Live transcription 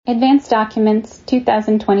Advanced Documents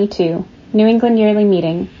 2022, New England Yearly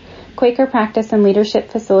Meeting, Quaker Practice and Leadership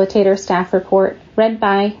Facilitator Staff Report, read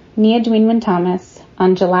by Nia Dwinwin-Thomas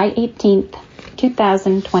on July 18th,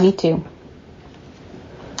 2022.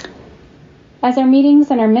 As our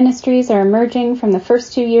meetings and our ministries are emerging from the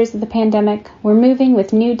first 2 years of the pandemic, we're moving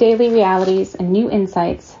with new daily realities and new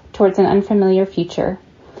insights towards an unfamiliar future.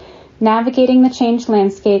 Navigating the changed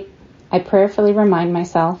landscape, I prayerfully remind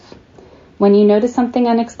myself, when you notice something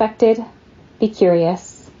unexpected, be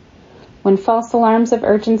curious. When false alarms of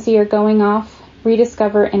urgency are going off,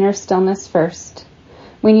 rediscover inner stillness first.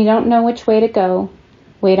 When you don't know which way to go,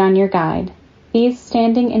 wait on your guide. These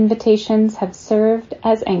standing invitations have served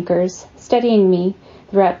as anchors, steadying me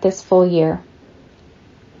throughout this full year.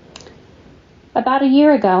 About a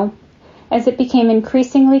year ago, as it became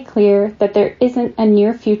increasingly clear that there isn't a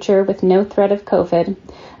near future with no threat of COVID,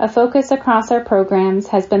 a focus across our programs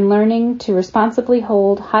has been learning to responsibly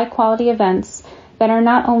hold high-quality events that are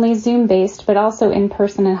not only Zoom-based but also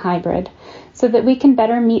in-person and hybrid, so that we can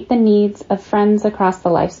better meet the needs of friends across the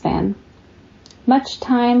lifespan. Much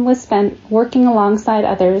time was spent working alongside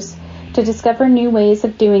others to discover new ways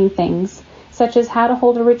of doing things, such as how to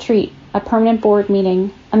hold a retreat, a permanent board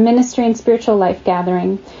meeting, a ministry and spiritual life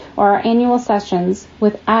gathering, or our annual sessions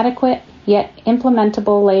with adequate yet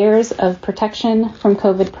implementable layers of protection from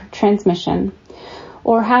COVID transmission,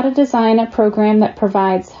 or how to design a program that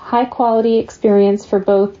provides high-quality experience for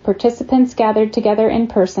both participants gathered together in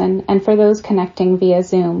person and for those connecting via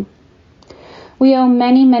Zoom. We owe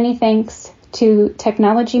many, many thanks to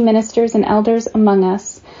technology ministers and elders among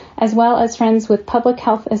us, as well as friends with public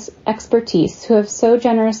health expertise who have so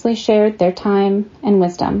generously shared their time and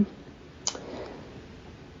wisdom.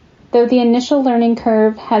 Though the initial learning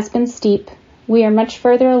curve has been steep, we are much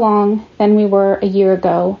further along than we were a year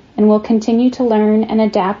ago and will continue to learn and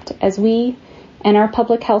adapt as we and our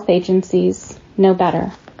public health agencies know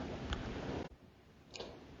better.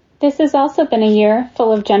 This has also been a year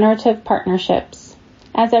full of generative partnerships.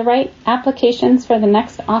 As I write, applications for the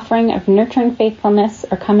next offering of Nurturing Faithfulness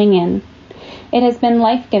are coming in. It has been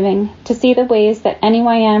life-giving to see the ways that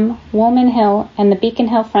NEYM, Woolman Hill, and the Beacon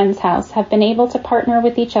Hill Friends House have been able to partner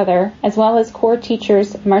with each other, as well as core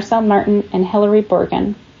teachers Marcel Martin and Hilary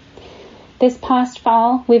Borgen. This past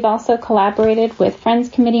fall, we've also collaborated with Friends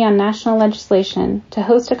Committee on National Legislation to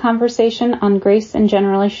host a conversation on grace and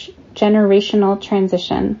generational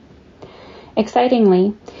transition.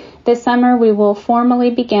 Excitingly, this summer, we will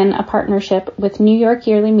formally begin a partnership with New York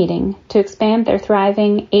Yearly Meeting to expand their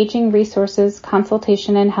thriving Aging Resources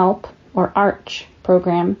Consultation and Help, or ARCH,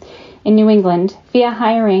 program in New England via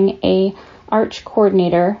hiring a ARCH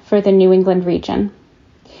coordinator for the New England region.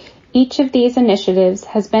 Each of these initiatives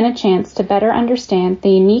has been a chance to better understand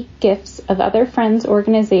the unique gifts of other friends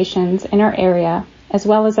organizations in our area, as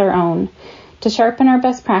well as our own, to sharpen our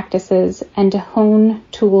best practices and to hone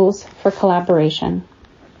tools for collaboration.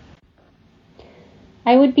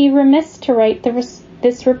 I would be remiss to write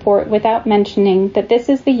this report without mentioning that this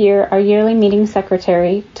is the year our yearly meeting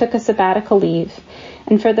secretary took a sabbatical leave,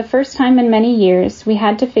 and for the first time in many years, we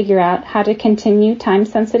had to figure out how to continue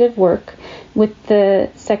time-sensitive work with the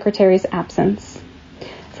secretary's absence.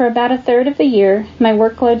 For about a third of the year, my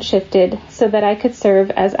workload shifted so that I could serve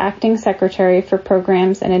as acting secretary for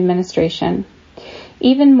programs and administration.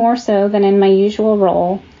 Even more so than in my usual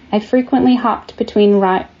role, I frequently hopped between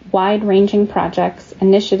wide-ranging projects,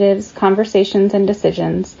 initiatives, conversations, and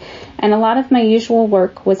decisions, and a lot of my usual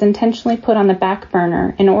work was intentionally put on the back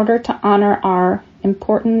burner in order to honor our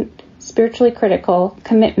important, spiritually critical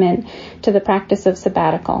commitment to the practice of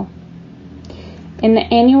sabbatical. In the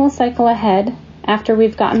annual cycle ahead, after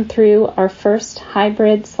we've gotten through our first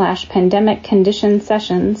hybrid/pandemic conditioned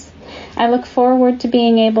sessions, I look forward to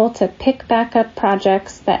being able to pick back up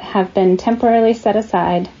projects that have been temporarily set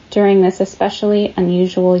aside during this especially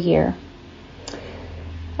unusual year.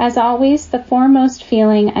 As always, the foremost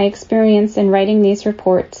feeling I experience in writing these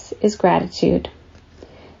reports is gratitude.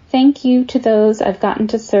 Thank you to those I've gotten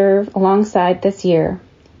to serve alongside this year.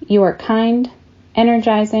 You are kind,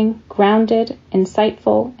 energizing, grounded,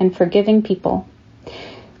 insightful, and forgiving people.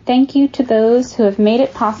 Thank you to those who have made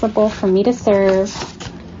it possible for me to serve,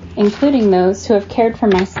 including those who have cared for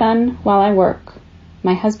my son while I work,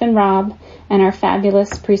 my husband Rob, and our fabulous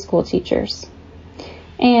preschool teachers.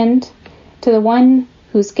 And to the one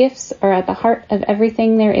whose gifts are at the heart of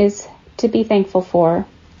everything there is to be thankful for,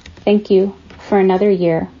 thank you for another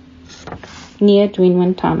year. Nia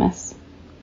Dwinwin-Thomas.